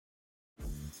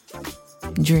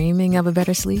Dreaming of a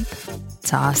better sleep?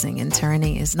 Tossing and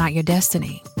turning is not your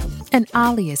destiny. And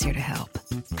Ollie is here to help.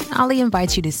 Ollie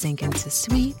invites you to sink into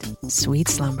sweet, sweet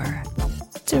slumber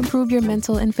to improve your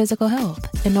mental and physical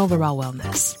health and overall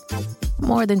wellness.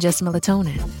 More than just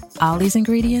melatonin, Ollie's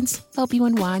ingredients help you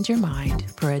unwind your mind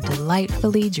for a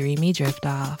delightfully dreamy drift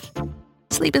off.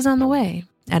 Sleep is on the way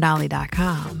at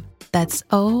Ollie.com. That's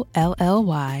OLLY.com.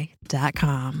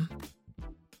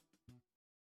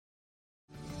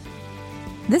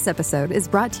 This episode is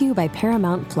brought to you by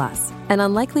Paramount Plus. An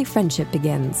unlikely friendship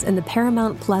begins in the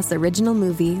Paramount Plus original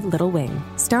movie Little Wing,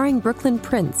 starring Brooklyn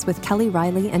Prince with Kelly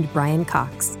Riley and Brian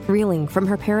Cox. Reeling from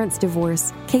her parents'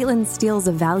 divorce, Caitlin steals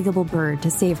a valuable bird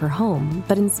to save her home,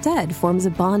 but instead forms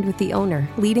a bond with the owner,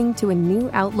 leading to a new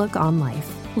outlook on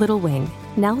life. Little Wing,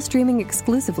 now streaming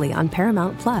exclusively on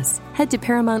Paramount Plus. Head to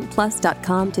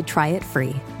ParamountPlus.com to try it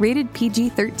free. Rated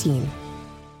PG-13.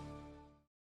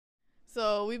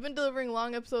 So we've been delivering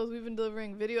long episodes. We've been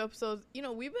delivering video episodes. You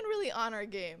know, we've been really on our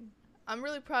game. I'm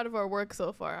really proud of our work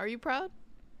so far. Are you proud?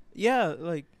 Yeah,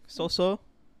 like so.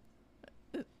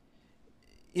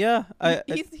 Yeah,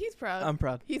 he's proud. I'm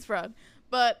proud. He's proud.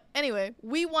 But anyway,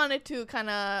 we wanted to kind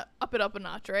of up it up a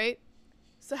notch, right?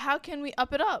 So how can we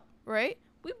up it up, right?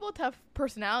 We both have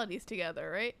personalities together,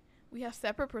 right? We have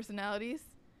separate personalities.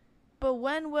 But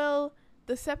when will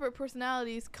the separate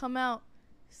personalities come out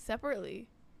separately?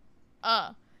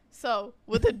 So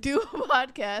with a duo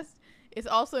podcast, it's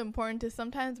also important to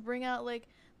sometimes bring out like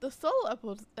the solo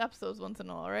episodes once in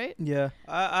a while, right? Yeah,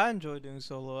 I enjoy doing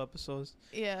solo episodes.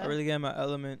 Yeah, I really get in my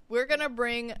element. We're gonna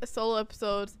bring solo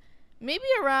episodes maybe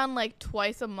around like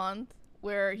twice a month,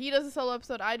 where he does a solo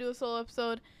episode, I do a solo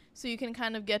episode, so you can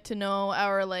kind of get to know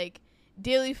our like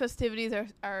daily festivities,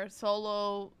 our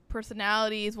solo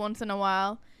personalities once in a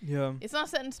while. Yeah, it's not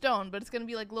set in stone, but it's gonna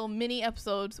be like little mini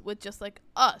episodes with just like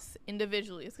us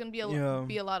individually. It's gonna be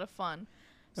be a lot of fun.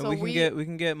 And so we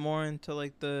can get more into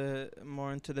like the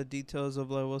details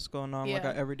of like what's going on like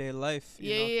our everyday life.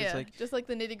 Yeah. Like, just like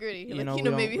the nitty gritty. You know,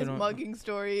 maybe his mugging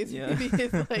stories. Yeah. Maybe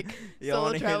his like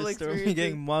solo travel experience.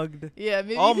 Getting mugged. Yeah,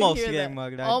 maybe almost you can hear getting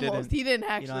mugged. Almost. He didn't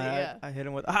actually. I hit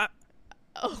him with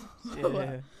Oh.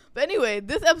 Yeah. But anyway,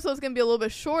 this episode's gonna be a little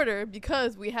bit shorter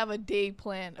because we have a day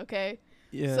planned. Okay.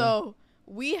 Yeah. So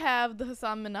we have the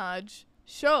Hasan Minhaj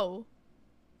show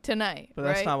tonight. But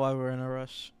that's not why we're in a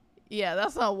rush. Yeah,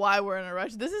 that's not why we're in a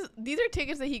rush. These are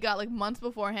tickets that he got like months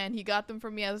beforehand. He got them for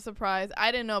me as a surprise.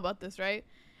 I didn't know about this, right?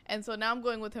 And so now I'm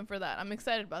going with him for that. I'm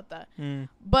excited about that.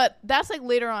 But that's like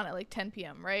later on at like 10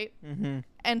 p.m., right? Mm-hmm.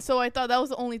 And so I thought that was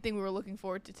the only thing we were looking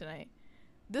forward to tonight.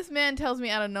 This man tells me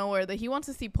out of nowhere that he wants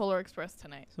to see Polar Express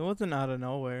tonight. So it wasn't out of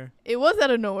nowhere. It was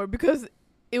out of nowhere because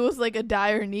it was like a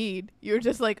dire need. You were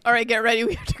just like, all right, get ready.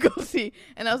 We have to go see.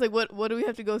 And I was like, what do we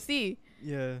have to go see?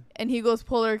 Yeah. And he goes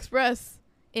Polar Express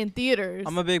in theaters.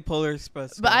 I'm a big Polar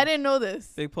Express guy. But I didn't know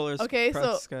this. Big Polar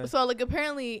Express guy. So like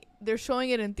apparently they're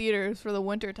showing it in theaters for the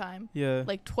winter time. Yeah.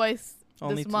 Like twice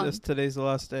this month. Today's the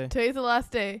last day. Today's the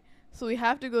last day. So we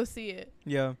have to go see it.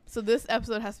 Yeah. So this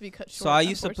episode has to be cut short. So I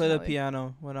used to play the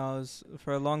piano when I was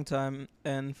for a long time,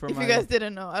 and if you guys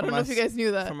didn't know, I don't know if you guys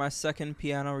knew that. For my second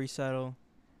piano recital,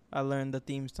 I learned the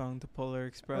theme song to Polar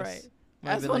Express. Right.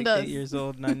 As one does. 8 years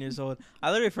old, 9 years old. I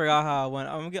literally forgot how I went.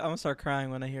 I'm gonna start crying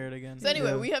when I hear it again. So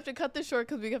anyway, we have to cut this short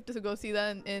because we have to go see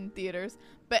that in theaters.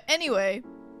 But anyway,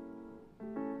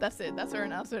 that's it. That's our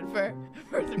announcement for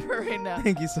right now.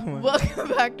 Thank you so much.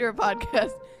 Welcome back to our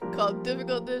podcast called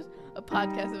Difficult Dish, a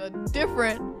podcast about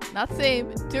different, not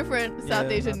same, different South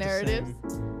Asian narratives.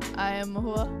 I am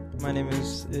Mahua. My name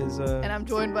is and I'm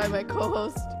joined by my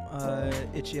co-host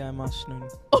Itchy Eye Mashnun.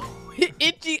 Oh,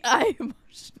 Itchy Eye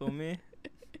Mashnun. For me?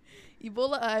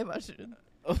 Ebola Eye Mashnun.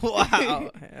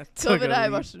 Wow. COVID Eye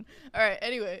Mashnun. All right.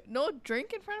 Anyway, no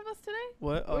drink in front of us today.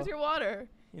 What? Where's your water?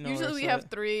 Usually we have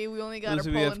 3. We only got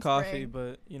Usually a we have coffee,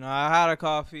 but I had a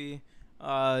coffee,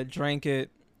 drank it.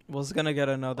 Was gonna get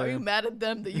another. Are you mad at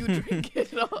them that you drink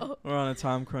it all? We're on a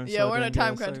time crunch. Yeah, we're on a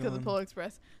time crunch because of Polar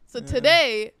Express. So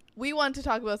today we want to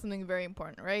talk about something very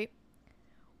important, right?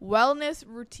 Wellness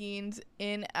routines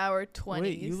in our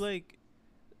 20s. Wait,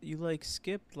 you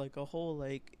skipped like a whole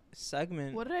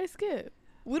segment. What did I skip?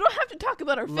 We don't have to talk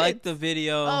about our fits. Like the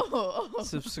video. Oh.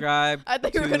 Subscribe. I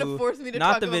thought you were gonna force me to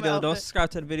not talk the about video. my Don't outfit. subscribe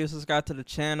to the video. Subscribe to the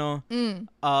channel.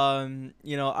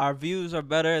 Our views are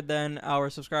better than our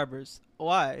subscribers.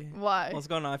 Why? What's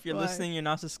going on? If you're listening, you're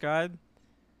not subscribed.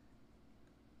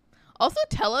 Also,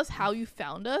 tell us how you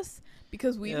found us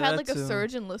because we've had a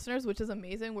surge in listeners, which is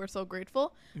amazing. We're so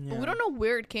grateful, but we don't know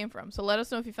where it came from. So let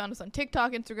us know if you found us on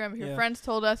TikTok, Instagram, if your friends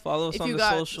told us. Follow us if on you the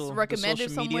got social recommended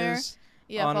social somewhere. medias.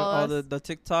 on all the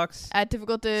TikToks. At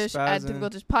Difficult Dish, at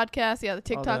Difficult Dish Podcast. Yeah, the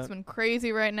TikTok's been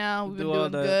crazy right now. We've been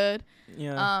doing good.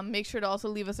 Yeah. Make sure to also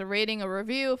leave us a rating, a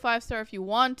review, 5-star if you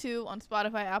want to, on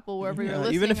Spotify, Apple, wherever you're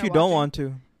listening. Even if you don't want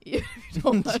to. If you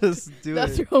don't want just do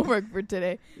That's your homework for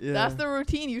today. Yeah. That's the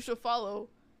routine you should follow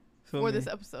for this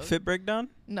episode. Fit breakdown?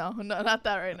 No, not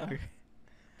that right now. Okay.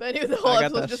 But anyway, the whole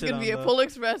episode is just going to be a Polar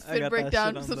Express fit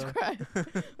breakdown. Subscribe.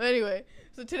 But anyway,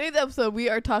 so today's episode, we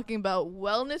are talking about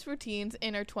wellness routines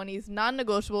in our 20s,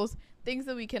 non-negotiables, things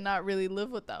that we cannot really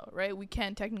live without, right? We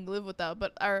can technically live without,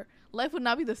 but our life would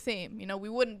not be the same. You know, we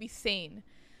wouldn't be sane.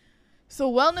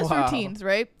 So wellness routines,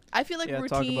 right? I feel like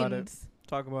routines.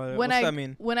 Talk about it. What's that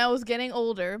mean? When I was getting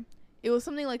older, it was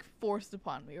something like forced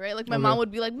upon me, right? Like my mom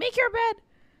would be like, make your bed.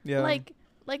 Yeah.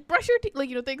 Like brush your teeth, like,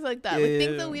 you know, things like that.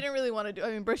 Things that we didn't really want to do. I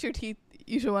mean, brush your teeth,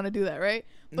 you should want to do that, right?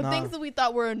 But things that we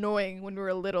thought were annoying when we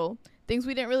were little, things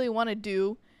we didn't really want to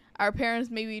do, our parents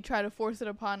maybe try to force it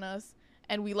upon us,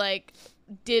 and we like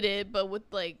did it, but with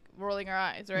like rolling our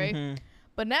eyes, right? Mm-hmm.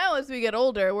 But now as we get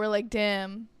older, we're like,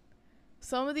 damn,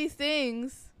 some of these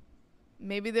things,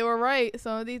 maybe they were right.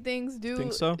 Some of these things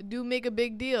do make a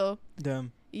big deal.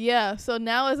 Damn. Yeah. So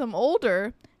now as I'm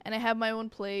older and I have my own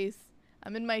place,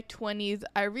 I'm in my 20s,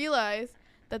 I realize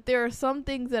that there are some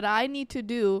things that I need to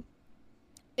do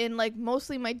in like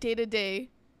mostly my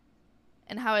day-to-day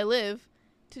and how I live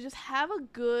to just have a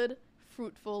good,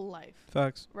 fruitful life.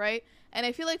 Facts. Right? And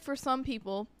I feel like for some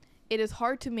people, it is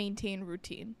hard to maintain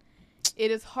routine.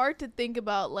 It is hard to think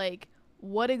about like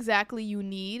what exactly you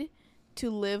need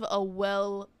to live a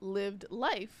well-lived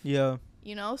life. Yeah.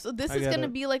 You know, so this is going to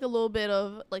be like a little bit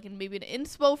of like maybe an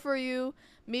inspo for you.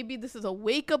 Maybe this is a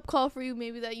wake-up call for you.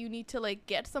 Maybe that you need to like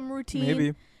get some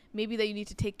routine. Maybe that you need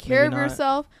to take care of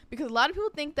yourself. Because a lot of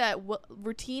people think that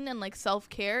routine and like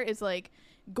self-care is like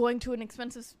going to an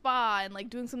expensive spa and like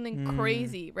doing something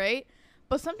crazy, right?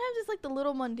 But sometimes it's like the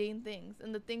little mundane things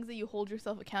and the things that you hold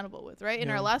yourself accountable with, right? In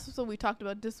our last episode, we talked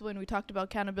about discipline. We talked about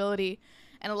accountability.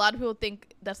 And a lot of people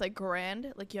think that's like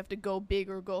grand. Like you have to go big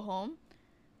or go home.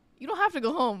 You don't have to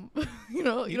go home. You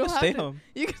know, you don't have to stay home.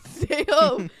 You can stay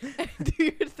home and do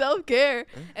your self-care.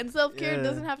 And self-care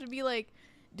doesn't have to be like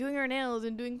doing your nails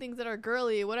and doing things that are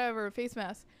girly, whatever, face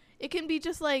masks. It can be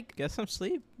just like get some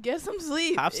sleep.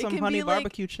 Have some honey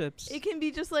barbecue chips. It can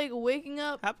be just like waking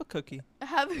up. Have a cookie.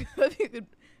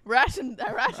 Ration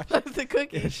the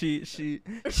cookie. Yeah,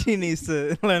 she needs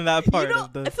to learn that part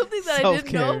of the something that self-care. I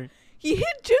didn't know. He hid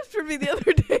chips for me the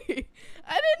other day.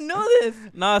 I didn't know this.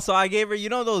 Nah, so I gave her, you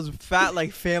know, those fat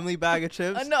like family bag of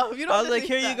chips. No, you don't. I was like,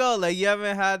 here you go. Like you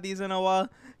haven't had these in a while.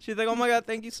 She's like, oh my god,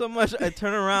 thank you so much. I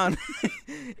turn around,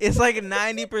 it's like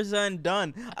 90%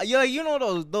 done. You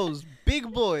know those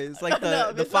big boys, like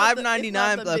the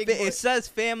 $5.99. It says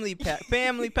family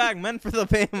pack meant for the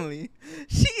family.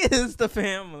 She is the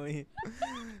family.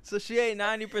 So she ate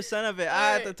 90% of it.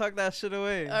 I had to tuck that shit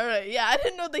away. All right, yeah, I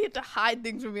didn't know they had to hide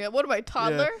things from me. What am I,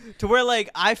 toddler? Yeah. To where like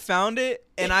I found it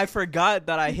and I forgot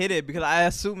that I hid it because I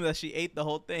assumed that she ate the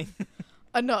whole thing.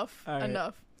 Enough.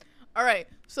 All right,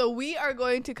 so we are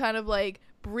going to kind of like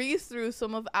breeze through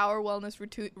some of our wellness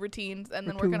routines, and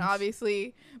then we're going to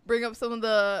obviously bring up some of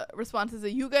the responses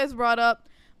that you guys brought up.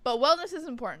 But wellness is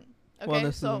important. Okay,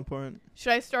 wellness is important.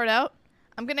 Should I start out?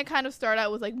 I'm going to kind of start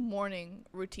out with like morning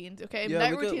routines, okay?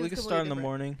 Yeah, we could start in the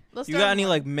morning. You got any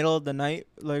like middle of the night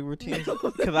like routines?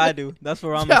 Because I do. That's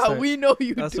where I'm going to start. Yeah, we know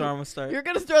you That's where I'm going to start. You're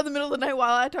going to start in the middle of the night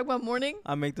while I talk about morning?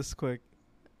 I'll make this quick.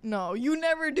 No, you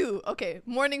never do. Okay,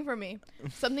 morning for me.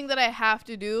 Something that I have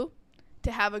to do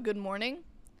to have a good morning,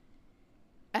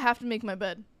 I have to make my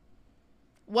bed.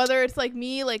 Whether it's like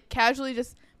me, like casually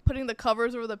just putting the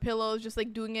covers over the pillows, just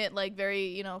like doing it like very,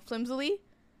 you know, flimsily,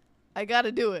 I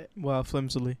gotta do it. Wow,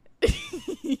 flimsily.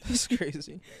 That's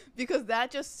crazy. Because that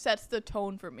just sets the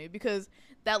tone for me. Because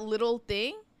that little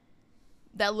thing,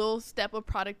 that little step of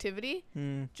productivity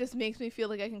just makes me feel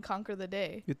like I can conquer the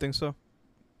day. You think so?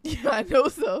 Yeah, I know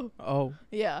so. Oh.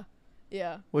 Yeah.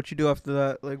 What you do after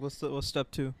that? Like, what's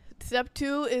step 2? Step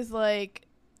 2 is like,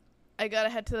 I gotta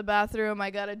head to the bathroom.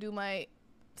 I gotta do my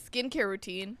skincare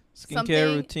routine. I'm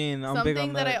big on that.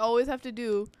 Something that I always have to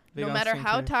do, no matter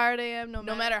how tired I am,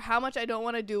 no matter how much I don't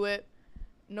want to do it,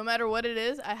 no matter what it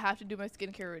is, I have to do my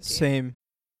skincare routine. Same.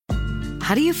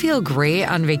 How do you feel great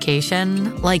on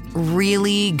vacation? Like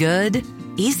really good?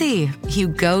 Easy. You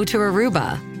go to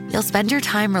Aruba. You'll spend your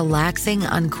time relaxing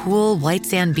on cool white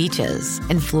sand beaches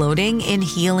and floating in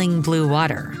healing blue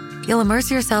water. You'll immerse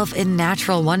yourself in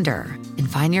natural wonder and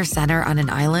find your center on an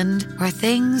island where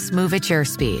things move at your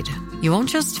speed. You won't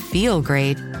just feel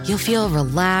great, you'll feel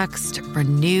relaxed,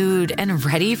 renewed, and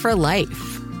ready for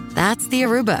life. That's the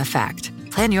Aruba effect.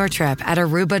 Plan your trip at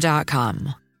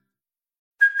Aruba.com.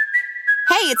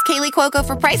 Hey, it's Kaylee Cuoco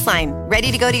for Priceline.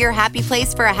 Ready to go to your happy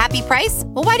place for a happy price?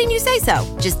 Well, why didn't you say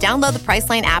so? Just download the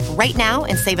Priceline app right now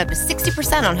and save up to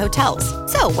 60% on hotels.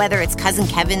 So whether it's Cousin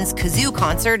Kevin's Kazoo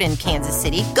Concert in Kansas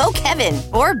City, go Kevin,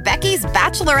 or Becky's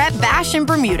Bachelorette Bash in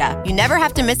Bermuda, you never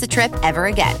have to miss a trip ever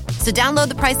again. So download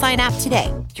the Priceline app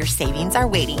today. Your savings are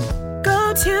waiting.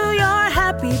 Go to your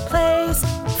happy place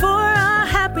for a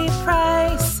happy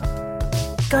price.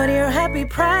 Go to your happy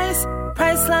price,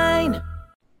 Priceline.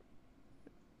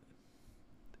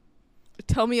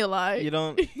 Tell me a lie. You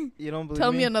don't believe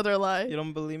Tell me? me another lie. You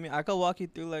don't believe me? I could walk you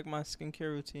through like my skincare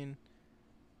routine.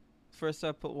 First,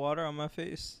 I put water on my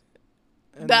face.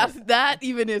 And That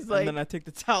even is like. And then I take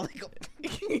the towel,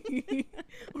 like,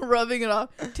 rubbing it off.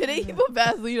 Today he put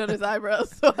Vaseline on his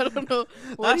eyebrows, so I don't know.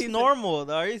 That's normal,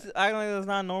 though. He's acting like that's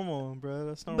not normal, bro.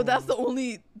 That's normal. But that's the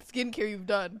only skincare you've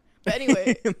done. But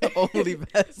anyway, the only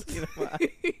Vaseline on my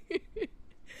eye.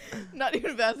 Not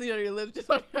even Vaseline on your lips, just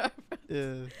on your eyebrows.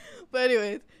 Yeah. But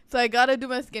anyways, so I gotta do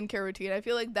my skincare routine. I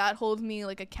feel like that holds me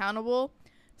like accountable.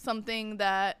 Something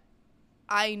that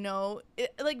I know,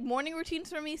 like morning routines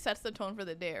for me sets the tone for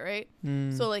the day, right?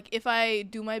 So like if I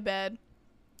do my bed,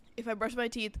 if I brush my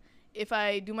teeth, if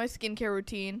I do my skincare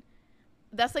routine,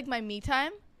 that's like my me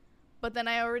time. But then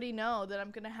I already know that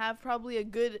I'm gonna have probably a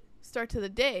good start to the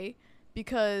day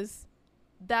because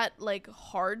that like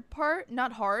hard part,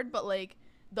 not hard, but like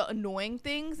the annoying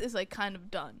things is like kind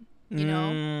of done. You know,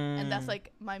 and that's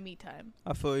like my me time.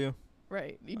 I feel you.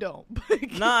 Right, you don't.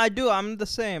 Nah, I do. I'm the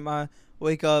same. I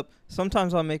wake up.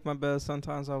 Sometimes I'll make my bed.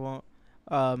 Sometimes I won't.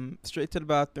 Straight to the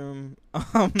bathroom.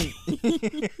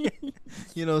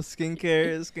 You know,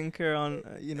 skincare on.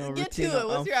 Get routine. to it.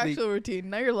 What's your actual routine?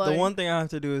 Now you're lying. The one thing I have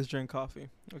to do is drink coffee.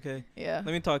 Okay. Yeah.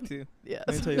 Let me talk to you. Yeah.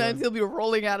 Let me tell you Sometimes what. he'll be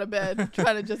rolling out of bed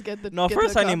trying to just get the. No, get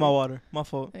first the I need my coffee. water. My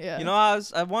fault. Yeah. You know,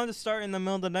 I wanted to start in the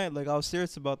middle of the night. Like I was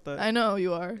serious about that. I know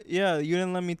you are. Yeah, you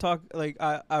didn't let me talk. Like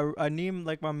I need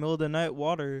like my middle of the night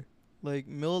water. Like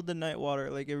middle of the night water.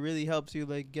 Like it really helps you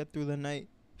like get through the night.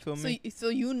 Feel me? So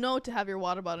you know to have your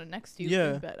water bottle next to you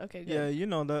Yeah. in bed. Okay, good. Yeah, you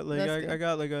know that. Like I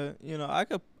got like a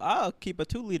I'll keep a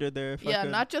 2-liter there if I Yeah,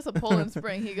 could. not just a Poland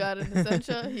Spring. He got an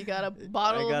Essentia. He got a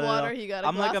bottle of water. He got a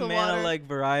I'm glass like a of man water. of like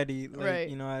variety. Like,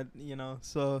 Right.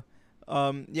 So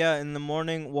yeah, in the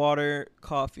morning water,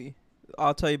 coffee.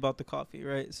 I'll tell you about the coffee,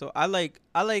 right? So I like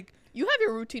You have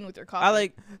your routine with your coffee. I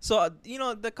like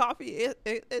the coffee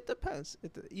it depends.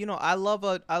 I love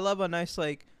a nice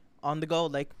like on the go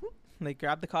like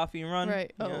grab the coffee and run.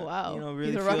 Right. Oh, Yeah, wow.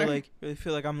 Really He's a feel runner.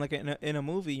 like I'm like in a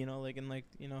movie, like in like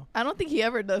I don't think he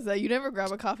ever does that. You never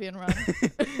grab a coffee and run.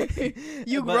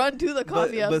 You But- run to the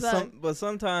coffee outside. But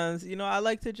sometimes, I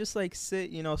like to just like sit,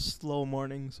 slow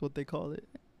mornings, what they call it.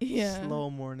 Yeah.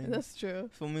 Slow mornings. That's true.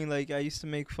 For me, like I used to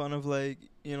make fun of like,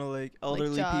 like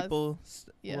elderly jazz. people.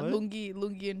 Yeah, What?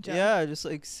 lungi and jazz. Yeah, just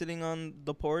like sitting on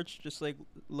the porch, just like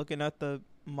looking at the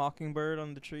mockingbird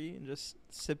on the tree and just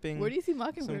sipping Where do you see some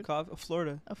mockingbird? coffee.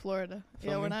 Florida. Florida.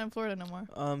 Feel Yeah, we're me? not in Florida no more.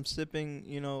 Sipping,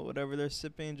 whatever they're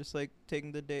sipping, just like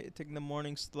taking the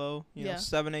morning slow, Yeah.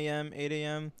 7 a.m., 8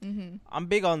 a.m. Mm-hmm. I'm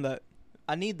big on that.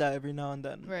 I need that every now and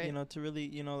then, Right. To really,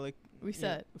 like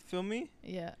Reset. Feel me?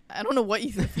 Yeah. I don't know what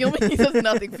you said. Feel me? He says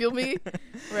nothing. Feel me?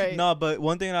 Right. No, but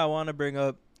one thing I want to bring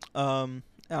up, and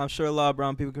I'm sure a lot of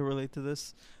brown people can relate to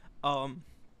this.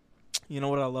 You know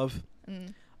what I love?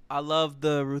 Mm. I love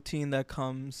the routine that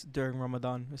comes during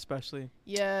Ramadan, especially.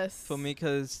 Yes. For me,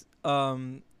 because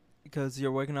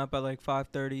you're waking up at like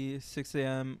 5:30, 6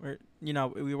 a.m. or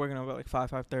we're waking up at like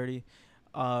 5:30.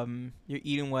 You're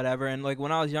eating whatever, and like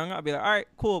when I was younger, I'd be like, all right,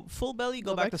 cool, full belly,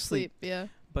 go back to sleep. Yeah.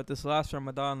 But this last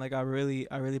Ramadan, like I really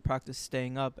practiced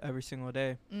staying up every single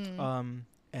day. Mm.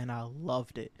 And I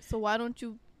loved it. So why don't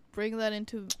you bring that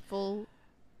into full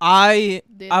day?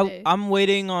 I'm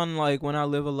waiting on like when I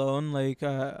live alone. Like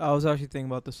I was actually thinking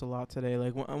about this a lot today.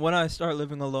 Like when I start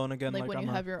living alone again, like when you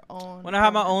have your own. When I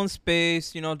have my own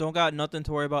space, don't got nothing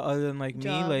to worry about other than like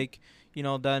Job. me. Like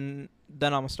then I'm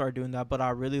gonna start doing that. But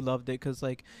I really loved it because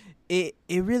like it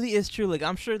really is true. Like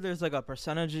I'm sure there's like a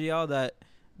percentage of y'all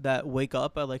that wake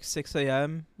up at like 6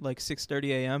 a.m. like 6:30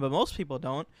 a.m. but most people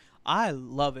don't. I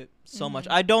love it so much.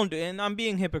 I don't do, and I'm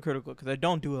being hypocritical because I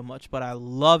don't do it much, but I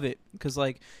love it because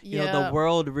like the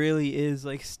world really is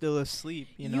like still asleep.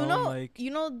 Like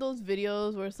those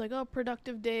videos where it's like, oh,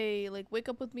 productive day, like wake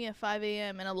up with me at 5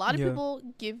 a.m. and a lot of people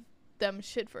give them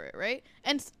shit for it, right?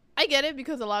 And I get it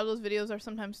because a lot of those videos are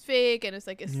sometimes fake and it's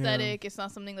like aesthetic. It's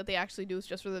not something that they actually do. It's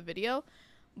just for the video.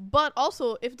 But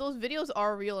also, if those videos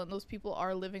are real and those people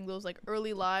are living those like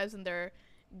early lives and they're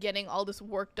getting all this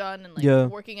work done and like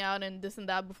working out and this and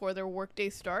that before their work day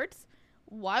starts,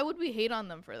 why would we hate on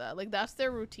them for that? Like, that's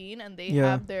their routine, and they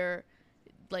Yeah. have their,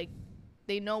 like,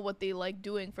 they know what they like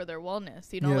doing for their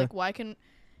wellness. You know, Yeah. like, why can,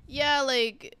 yeah,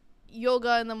 like,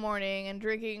 yoga in the morning and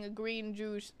drinking a green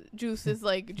juice is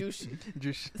like juice.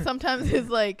 Sometimes it's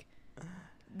like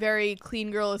very clean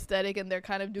girl aesthetic, and they're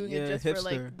kind of doing it just for hipster,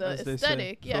 like the as they say.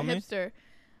 aesthetic. Yeah, Feel me? hipster.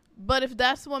 But if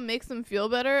that's what makes them feel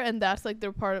better, and that's like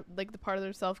their part of, like, the part of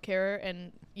their self-care,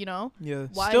 and you know, Yeah,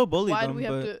 why still bully why them, do we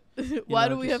have but to why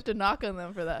know, do we just- have to knock on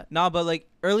them for that? nah, but like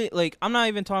early, like I'm not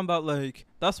even talking about like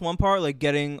that's one part, like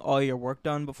getting all your work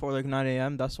done before like 9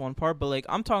 a.m. That's one part, but like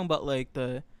I'm talking about like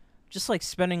the, just like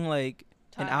spending like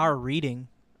an Time. hour reading,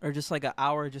 or just like an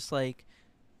hour just like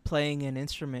playing an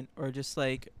instrument, or just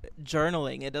like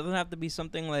journaling. It doesn't have to be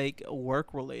something like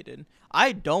work related.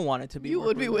 I don't want it to be. You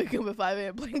would be work-related. waking up at 5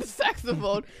 a.m. playing the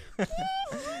saxophone.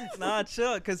 Nah,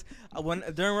 chill, cause when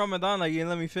during Ramadan, like, you didn't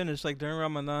let me finish. Like during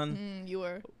Ramadan, You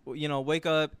were. you know, wake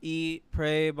up, eat,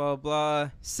 pray, blah blah.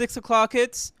 6 o'clock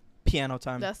hits, piano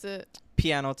time. That's it.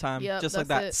 Piano time, Yep, just like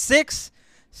that's that. it. 6,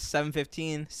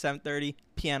 7:15, 7:30,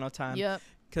 piano time. Yep.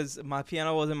 Because my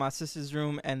piano was in my sister's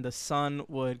room, and the sun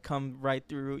would come right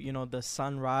through. You know, the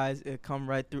sunrise, it come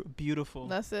right through. Beautiful.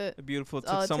 That's it. Beautiful.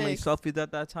 That's all Took it so many takes. selfies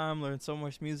at that time. Learned so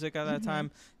much music at that Mhm.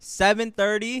 time.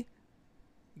 7:30,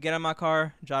 get in my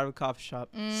car, drive to a coffee shop.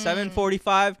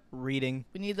 7:45, reading.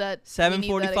 We need that.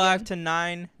 7:45 to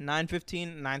 9,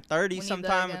 9:15, 9:30 We need that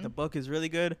sometime. If again. the book is really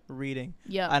good, reading.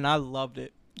 Yeah. And I loved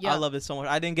it. Yeah. I loved it so much.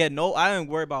 I didn't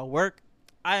worry about work.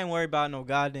 I didn't worry about no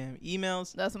goddamn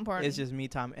emails. That's important. It's just me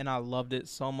time, and I loved it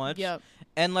so much. Yep.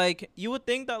 And like, you would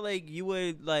think that like you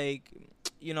would like,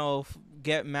 you know,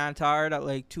 get mad tired at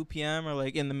like 2 p.m. or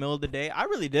like in the middle of the day. I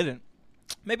really didn't.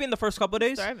 Maybe in the first couple of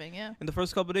days. Starving, yeah. In the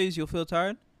first couple of days, you'll feel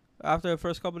tired. After the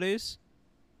first couple of days,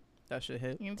 that shit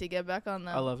hit. You need to get back on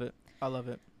that. I love it. I love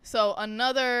it. So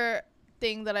another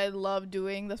thing that I love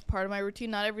doing, that's part of my routine,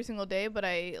 not every single day, but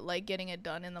I like getting it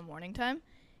done in the morning time,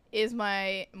 is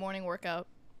my morning workout.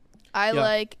 I Yeah.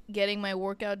 like getting my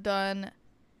workout done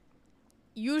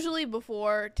usually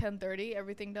before 10:30,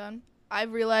 everything done.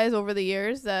 I've realized over the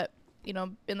years that, you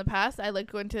know, in the past, I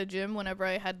liked going to the gym whenever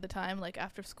I had the time, like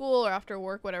after school or after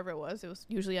work, whatever it was. It was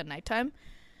usually at nighttime.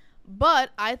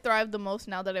 But I thrive the most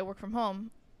now that I work from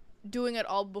home, doing it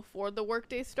all before the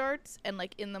workday starts and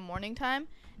like in the morning time,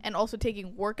 and also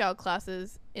taking workout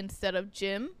classes instead of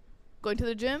going to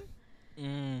the gym.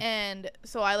 And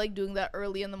so I like doing that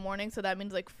early in the morning. So that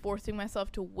means like forcing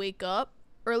myself to wake up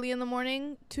early in the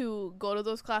morning to go to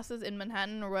those classes in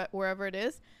Manhattan or wherever it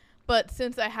is. But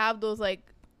since I have those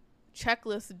like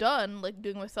checklists done, like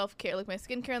doing my self-care, like my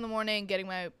skincare in the morning, getting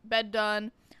my bed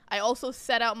done, I also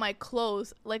set out my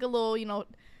clothes like a little, you know,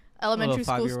 elementary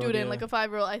school 5-year-old, student, yeah. like a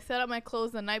 5-year-old. I set out my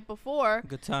clothes the night before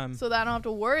Good time. so that I don't have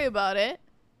to worry about it.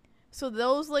 So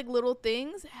those like little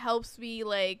things helps me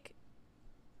like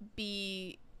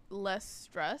be less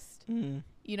stressed,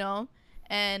 you know?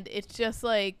 And it's just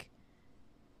like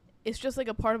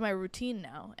a part of my routine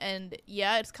now. And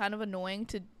yeah, it's kind of annoying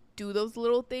to do those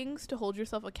little things to hold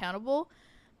yourself accountable,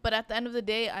 but at the end of the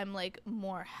day, I'm like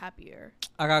more happier.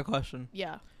 I got a question.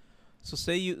 Yeah. So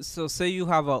say you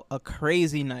have a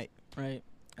crazy night, right?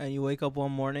 And you wake up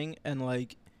one morning and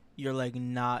like you're like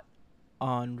not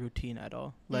on routine at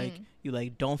all. Like you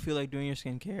like don't feel like doing your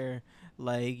skincare,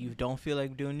 like you don't feel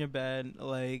like doing your bed,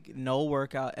 like no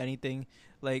workout, anything.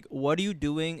 Like what are you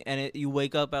doing? And you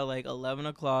wake up at like 11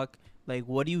 o'clock. Like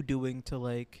what are you doing to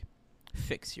like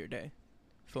fix your day?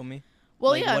 Feel me?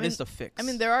 Well, like, yeah. What is the fix? I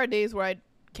mean, there are days where I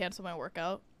cancel my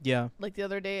workout. Yeah. Like the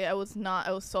other day, I was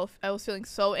feeling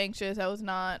so anxious. I was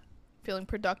not feeling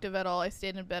productive at all. I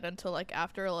stayed in bed until like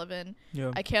after 11.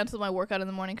 Yeah. I canceled my workout in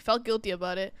the morning. Felt guilty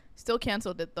about it. Still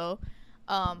canceled it though.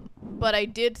 But I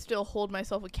did still hold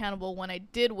myself accountable when I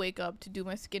did wake up to do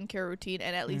my skincare routine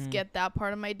and at least get that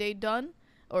part of my day done.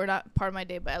 Or not part of my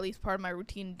day, but at least part of my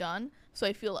routine done. So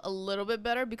I feel a little bit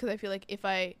better, because I feel like if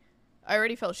I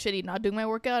already felt shitty not doing my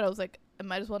workout, I was like, I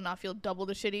might as well not feel double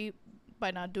the shitty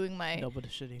by not doing my Double the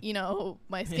shitty. you know,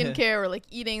 my skincare or like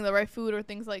eating the right food or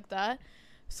things like that.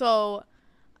 So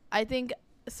I think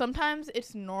sometimes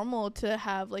it's normal to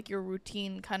have like your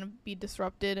routine kind of be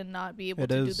disrupted and not be able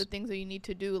to do the things that you need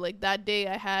to do. Like that day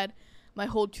I had my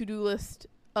whole to-do list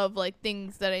of like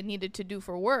things that I needed to do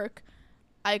for work.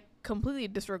 I completely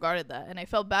disregarded that and I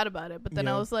felt bad about it. But then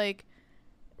I was like,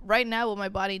 right now what my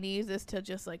body needs is to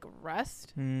just like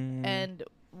rest and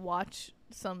watch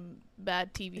some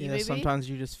bad TV. Yeah, maybe. sometimes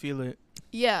you just feel it.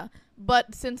 Yeah,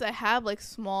 but since I have like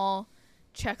small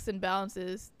checks and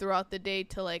balances throughout the day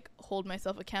to like hold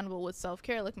myself accountable with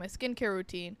self-care, like my skincare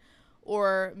routine,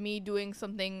 or me doing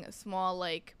something small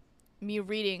like me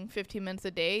reading 15 minutes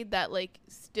a day that like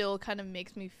still kind of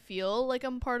makes me feel like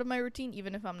I'm part of my routine,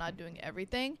 even if I'm not doing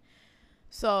everything.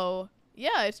 So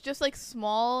yeah, it's just like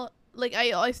small, like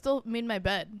I still made my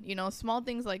bed, you know, small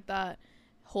things like that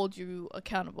hold you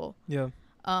accountable. Yeah.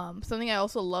 Something I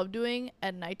also love doing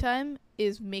at nighttime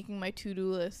is making my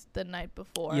to-do list the night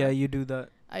before. Yeah, you do that.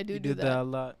 I do that a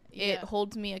lot. It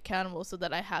holds me accountable so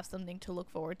that I have something to look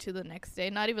forward to the next day.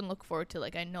 Not even look forward to,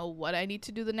 like, I know what I need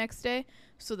to do the next day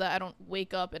so that I don't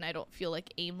wake up and I don't feel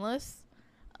like aimless.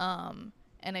 And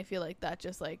I feel like that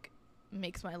just like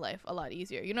makes my life a lot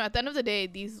easier. You know, at the end of the day,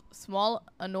 these small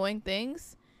annoying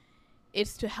things,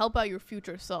 it's to help out your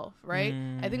future self, right?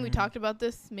 I think we talked about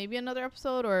this maybe another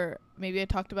episode, or maybe I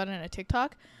talked about it in a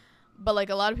TikTok. But like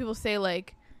a lot of people say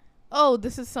like, oh,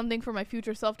 this is something for my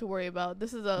future self to worry about.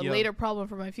 This is a later problem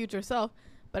for my future self.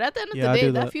 But at the end of the day,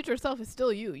 that future self is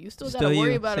still you. You still got to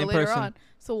worry about it later on.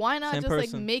 So why not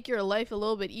like make your life a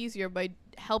little bit easier by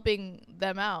helping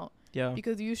them out? Yeah.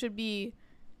 Because you should be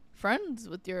friends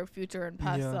with your future and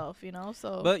past self, you know.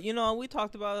 So but you know, we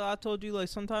talked about it. I told you like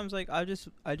sometimes like I just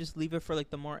leave it for like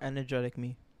the more energetic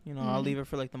me, you know. I'll leave it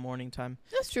for like the morning time.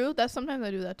 That's true. That's sometimes I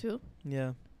do that too.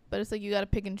 Yeah, but it's like you gotta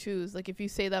pick and choose. Like if you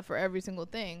say that for every single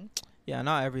thing,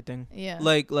 not everything. Yeah,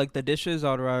 like the dishes,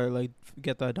 I'd rather like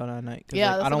get that done at night.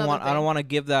 Yeah, like, I don't want to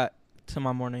give that to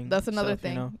my morning. That's another self,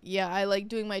 thing. You know? Yeah, I like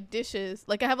doing my dishes.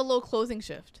 Like I have a little closing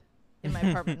shift in my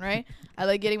apartment, right? I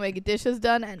like getting my dishes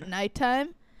done at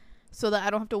nighttime, so that I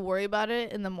don't have to worry about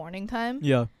it in the morning time.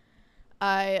 Yeah.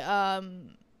 I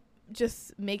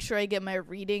just make sure I get my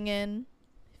reading in,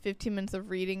 15 minutes of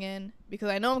reading in, because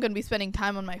I know I'm going to be spending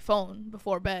time on my phone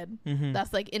before bed.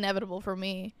 That's like inevitable for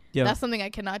me. Yeah. That's something I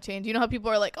cannot change. You know how people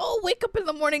are like, oh, wake up in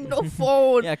the morning, no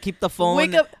phone. Yeah, keep the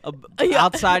phone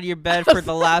outside your bed for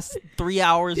the last 3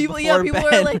 hours before bed. People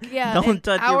are like, don't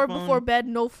touch hour your phone. Before bed,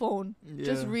 no phone. Yeah.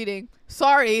 Just reading.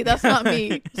 Sorry, that's not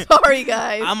me. Sorry,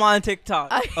 guys. I'm on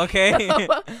TikTok, okay?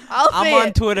 I'm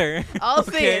on Twitter. I'll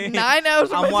say it. 9 hours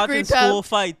of I'm my watching screen time. school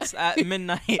fights at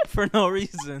midnight for no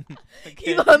reason.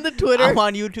 Okay? He's on the Twitter. I'm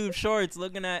on YouTube Shorts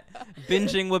looking at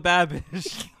Binging with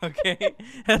Babish, okay?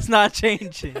 That's not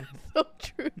changing. So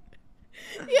true.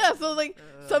 Yeah, so like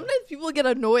sometimes people get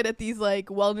annoyed at these like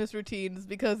wellness routines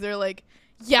because they're like,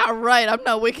 yeah, right, I'm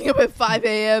not waking up at 5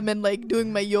 a.m. and like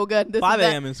doing my yoga and this 5 and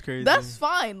that. a.m. is crazy. That's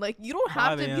fine. Like you don't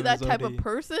have to be that type of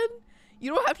person.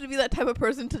 You don't have to be that type of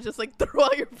person to just like throw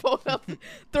your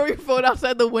phone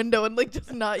outside the window and like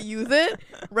just not use it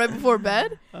right before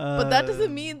bed. But that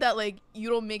doesn't mean that like you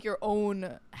don't make your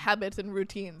own habits and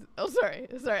routines. Oh, sorry.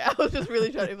 I was just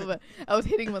really trying to feel bad. I was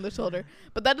hitting him on the shoulder.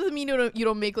 But that doesn't mean you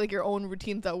don't make like your own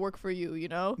routines that work for you. You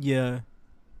know? Yeah.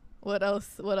 What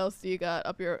else do you got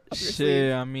up your sleeve?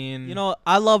 Shit, I mean, you know,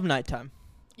 I love nighttime.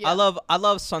 Yeah. I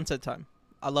love sunset time.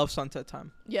 I love sunset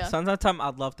time. Yeah. Sunset time,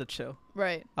 I'd love to chill.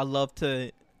 Right. I love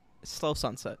to slow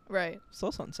sunset. Right.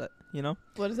 Slow sunset, you know?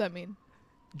 What does that mean?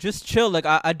 Just chill. Like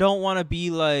I don't want to be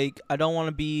like like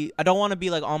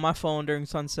on my phone during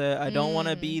sunset. I don't want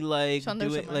to be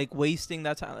like wasting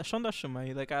that time.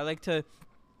 Like I like to,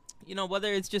 you know,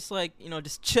 whether it's just like, you know,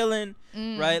 just chilling,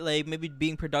 right? Like maybe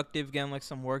being productive, getting like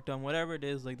some work done, whatever it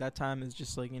is. Like that time is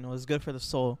just like, you know, it's good for the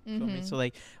soul. Feel me? So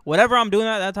like whatever I'm doing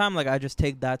at that time, like I just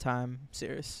take that time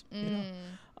serious. You know?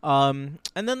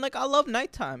 And then like I love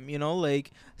nighttime, you know,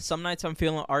 like some nights I'm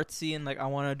feeling artsy and like I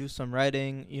want to do some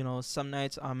writing, you know, some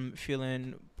nights I'm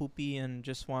feeling poopy and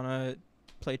just want to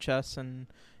play chess and,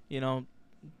 you know,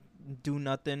 do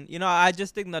nothing. You know, I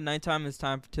just think that nighttime is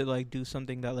time to like do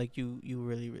something that like you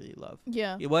really really love.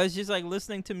 Yeah. It was just like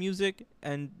listening to music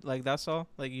and like that's all.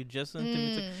 Like you just listen to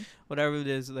music, whatever it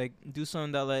is, like do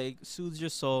something that like soothes your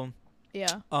soul.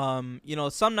 Yeah. You know,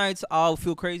 some nights I'll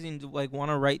feel crazy and like want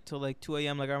to write till like 2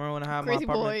 a.m. Like I remember when I had my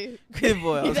apartment. Crazy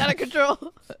boy. He's out of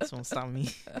control. This won't stop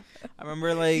me. I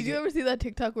remember like. Did you ever see that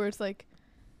TikTok where it's like,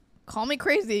 call me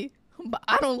crazy, but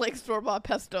I don't like store-bought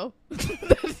pesto.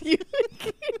 That's you.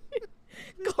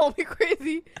 Call me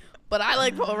crazy, but I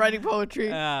like writing poetry.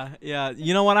 Yeah.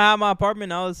 You know, when I had my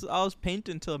apartment, I was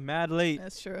painting till mad late.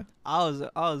 That's true. I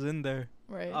was in there.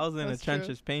 Right. I was in the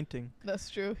trenches painting. That's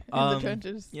true. In the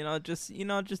trenches. You know,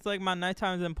 just like my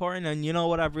nighttime is important, and you know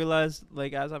what I've realized,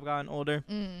 like as I've gotten older,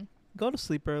 go to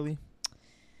sleep early.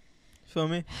 Feel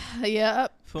me? Yeah.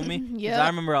 Feel me? Yeah. I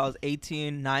remember I was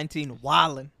 18, 19,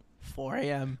 wildin'. 4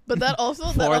 a.m. But that also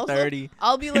 4:30.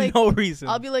 I'll be like no reason.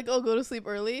 I'll be like, oh, go to sleep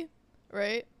early,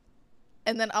 right?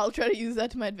 And then I'll try to use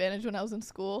that to my advantage when I was in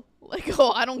school. Like,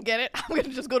 oh, I don't get it. I'm going to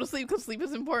just go to sleep because sleep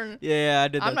is important. Yeah, I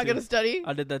did that I'm not going to study.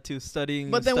 I did that too, studying.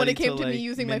 But then when it came to me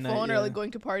using my phone or like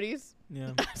going to parties,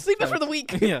 sleep is for the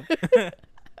weak. Yeah.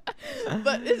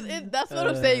 But that's what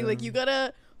I'm saying. Like, you got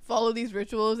to follow these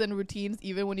rituals and routines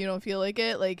even when you don't feel like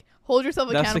it. Like, hold yourself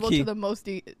accountable to the most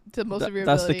of your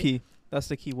that's ability. That's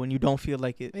the key. When you don't feel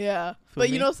like it. Yeah.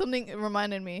 But you know something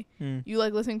reminded me? You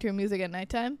like listening to your music at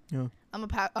nighttime? Yeah. I'm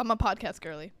a podcast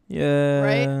girly. Yeah.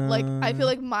 Right? Like, I feel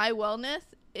like my wellness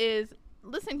is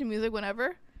listening to music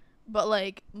whenever, but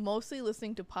like mostly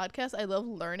listening to podcasts. I love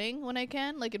learning when I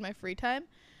can, like in my free time.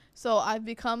 So I've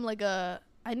become like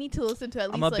I need to listen to at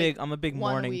least I'm a big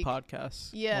morning podcast.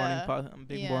 Yeah. I'm a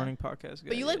big morning podcast guy.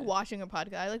 But you like watching a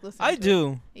podcast. I like listening I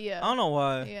do. Yeah. I don't know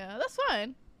why. Yeah, that's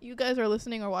fine. You guys are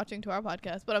listening or watching to our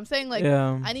podcast. But I'm saying like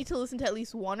I need to listen to at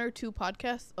least 1 or 2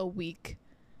 podcasts a week.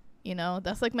 You know,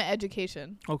 that's like my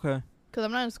education. Okay. Because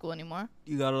I'm not in school anymore.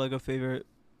 You got like a favorite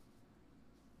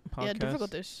podcast? Yeah,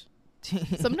 difficult-ish.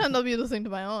 Sometimes I'll be listening to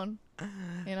my own.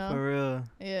 You know? For real.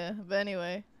 Yeah, but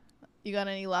anyway. You got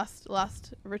any last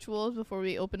rituals before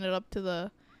we open it up to the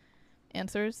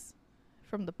answers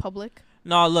from the public?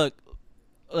 No, look.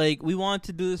 Like, we wanted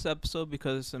to do this episode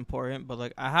because it's important, but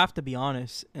like I have to be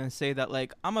honest and say that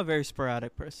like I'm a very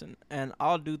sporadic person and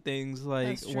I'll do things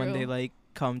like when they like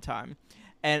come time.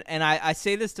 And I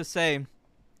say this to say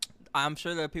I'm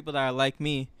sure there are people that are like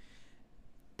me.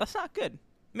 That's not good.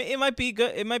 It might be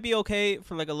good. It might be okay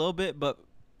for like a little bit, but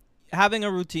having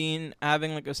a routine,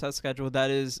 having like a set schedule, that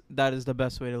is the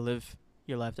best way to live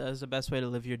your life. That is the best way to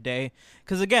live your day.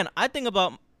 Because again, I think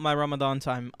about my Ramadan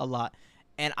time a lot,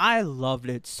 and I loved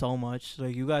it so much.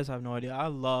 Like, you guys have no idea. I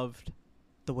loved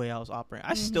the way I was operating.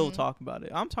 I still talk about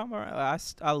it. I'm talking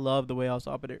about I love the way I was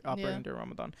operating during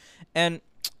Ramadan. And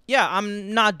yeah,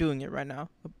 I'm not doing it right now,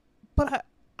 but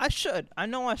I should. I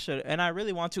know I should, and I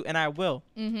really want to, and I will.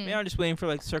 Maybe I'm just waiting for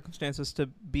like circumstances to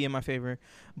be in my favor.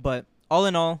 But all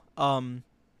in all,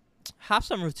 have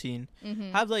some routine.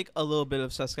 Have like a little bit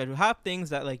of set schedule. Have things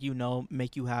that like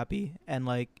make you happy, and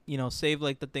like save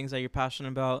like the things that you're passionate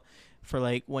about for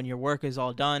like when your work is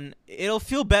all done. It'll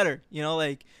feel better.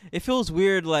 Like it feels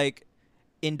weird like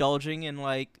indulging in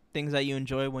like things that you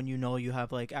enjoy when you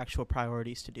have like actual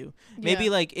priorities to do. Maybe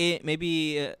like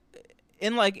in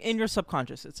your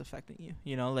subconscious it's affecting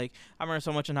you. Like I remember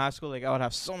so much in high school, like I would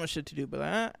have so much shit to do, but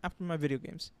like, after my video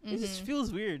games it just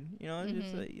feels weird. It's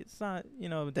just, like, it's not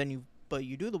but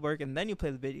you do the work and then you play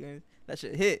the video games. That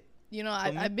shit hit.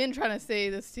 I've been trying to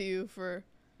say this to you for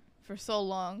so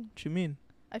long. What you mean?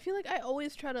 I feel like I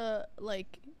always try to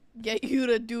like get you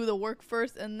to do the work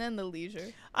first and then the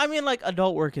leisure. I mean, like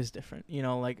adult work is different.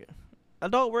 Like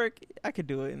adult work I could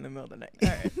do it in the middle of the night. All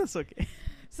right. That's okay.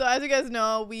 So as you guys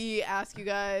know, we ask you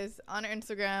guys on our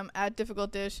Instagram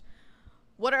 @difficultdish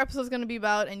what our episode's going to be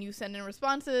about, and you send in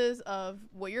responses of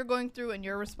what you're going through and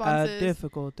your responses.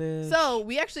 @difficultdish. So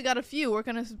we actually got a few. We're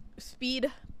going to speed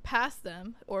past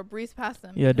them or breeze past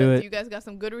them. Yeah, do it. You guys got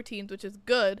some good routines, which is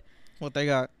good. What they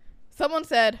got? Someone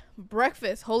said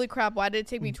breakfast. Holy crap, why did it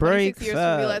take me 26 years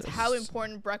to realize how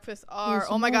important breakfasts are?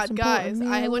 Oh my god, guys.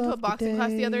 I went to a boxing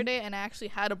class the other day and I actually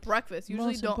had a breakfast.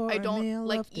 Usually I don't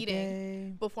like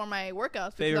eating before my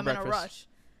workouts because I'm in a rush.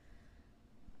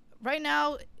 Right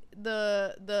now,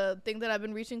 the thing that I've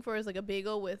been reaching for is like a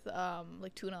bagel with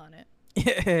like tuna on it.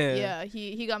 Yeah,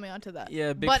 he got me onto that.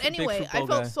 Yeah, but anyway, I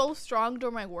felt so strong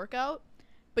during my workout.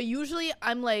 But usually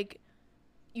I'm like,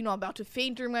 I'm about to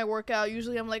faint during my workout.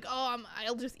 Usually I'm like,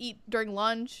 I'll just eat during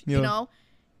lunch.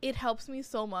 It helps me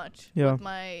so much with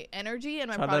my energy and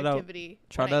my productivity.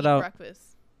 Try that out.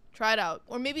 Breakfast. Try it out.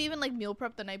 Or maybe even like meal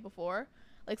prep the night before.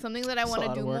 Like something that I want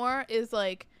to do more is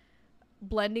like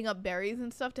blending up berries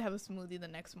and stuff to have a smoothie the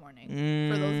next morning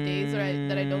for those days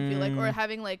that I don't feel like, or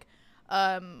having like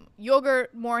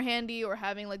yogurt more handy, or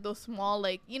having like those small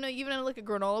like even like a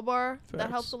granola bar. Facts. That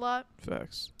helps a lot.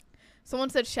 Facts.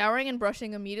 Someone said showering and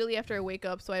brushing immediately after I wake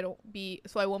up so I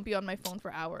won't be on my phone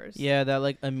for hours. Yeah, that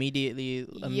like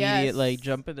immediate like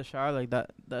jump in the shower like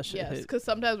that shit. Yes, because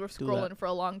sometimes we're scrolling for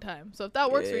a long time. So if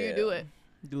that works for you, do it.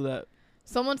 Do that.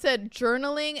 Someone said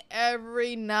journaling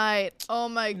every night. Oh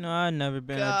my god. No, I've never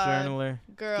been a journaler.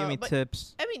 Girl, give me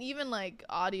tips. I mean, even like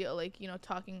audio, like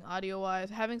talking audio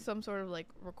wise, having some sort of like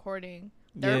recording.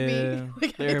 Therapy. Yeah,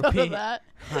 like, therapy. That.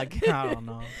 I don't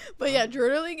know. But yeah,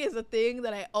 journaling is a thing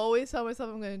that I always tell myself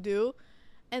I'm gonna do,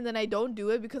 and then I don't do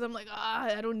it because I'm like,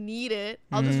 I don't need it.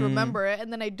 I'll just remember it,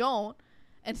 and then I don't.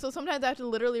 And so sometimes I have to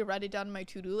literally write it down on my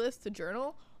to-do list to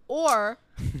journal. Or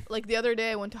like the other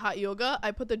day I went to hot yoga.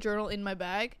 I put the journal in my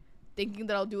bag, thinking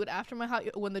that I'll do it after my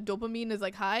when the dopamine is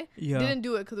like high. Yeah. Didn't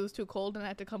do it because it was too cold and I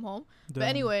had to come home. Damn. But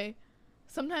anyway,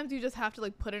 sometimes you just have to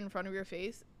like put it in front of your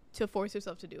face to force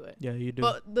yourself to do it. Yeah, you do.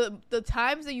 But the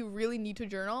times that you really need to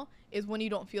journal is when you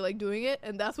don't feel like doing it,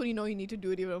 and that's when you need to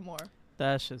do it even more.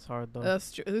 That shit's hard though.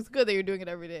 That's true. It's good that you're doing it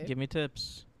every day. Give me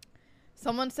tips.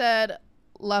 Someone said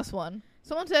Last one.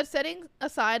 Someone said setting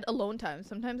aside alone time.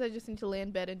 Sometimes I just need to lay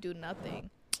in bed and do nothing.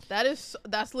 That's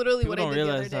literally what I did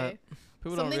the other day.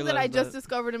 Something that I just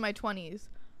discovered in my 20s.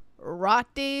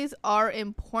 Rot days are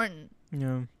important.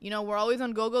 Yeah. You know, we're always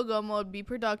on go mode. Be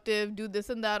productive. Do this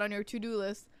and that on your to-do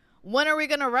list. When are we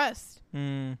going to rest?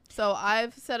 So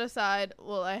I've set aside,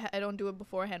 well, I don't do it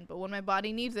beforehand, but when my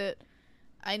body needs it,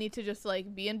 I need to just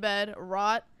like be in bed,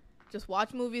 rot, just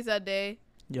watch movies that day.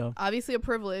 Yeah. Obviously a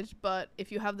privilege, but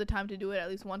if you have the time to do it at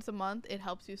least once a month, it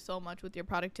helps you so much with your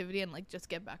productivity and like just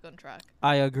get back on track.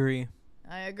 I agree.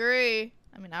 I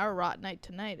mean, our rot night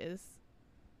tonight is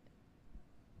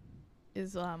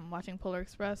watching Polar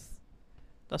Express.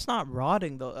 That's not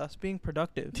rotting though. That's being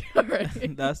productive.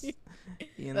 Right. That's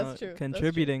That's true.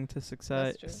 contributing to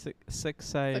society.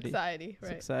 Society,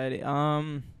 right. Society.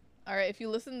 All right, if you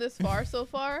listen this far so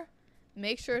far,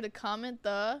 make sure to comment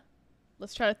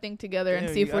let's try to think together and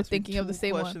see if we're thinking of the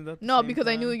same one. No, because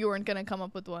I knew you weren't going to come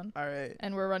up with one. All right.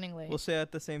 And we're running late. We'll say it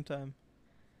at the same time.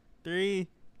 3,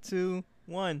 2,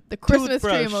 1. The Christmas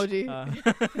tree emoji.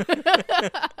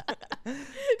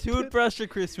 Toothbrush or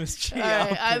Christmas tree? All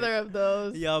right, either of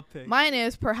those. Y'all pick. Mine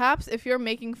is perhaps if you're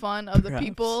making fun of the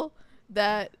people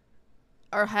that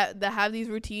that have these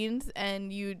routines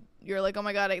and you're like, oh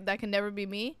my god, that can never be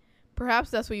me. Perhaps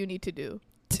that's what you need to do.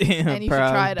 Damn, and you should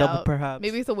try it out. Perhaps.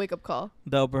 Maybe it's a wake up call.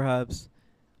 Though perhaps.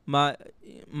 My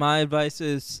advice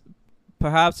is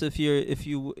perhaps if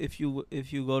you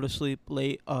go to sleep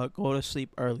late, go to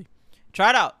sleep early.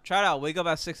 Try it out. Wake up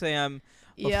at 6 a.m.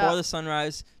 before the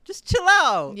sunrise. Just chill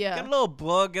out. Yeah. Get a little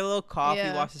book, get a little coffee,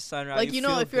 watch the sunrise. Like if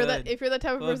you're the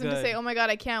type of Feel person good. to say, oh my god,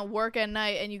 I can't work at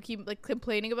night, and you keep like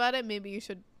complaining about it, maybe you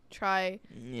should try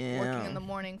working in the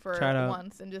morning for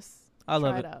once and just I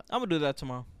love try it. out. I'm gonna do that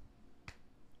tomorrow.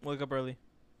 Wake up early.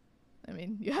 I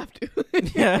mean, you have to.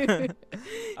 Yeah.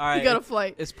 All right. You got a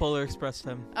flight. It's Polar Express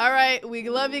time. All right. We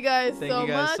love you guys Thank you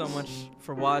guys so much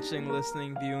for watching,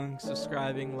 listening, viewing,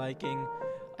 subscribing, liking.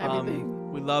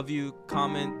 Everything. We love you.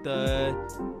 Comment the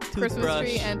Christmas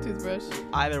tree and toothbrush.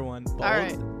 Either one. Both. All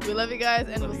right. We love you guys,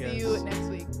 and we'll see guys. you next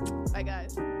week. Bye,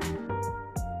 guys.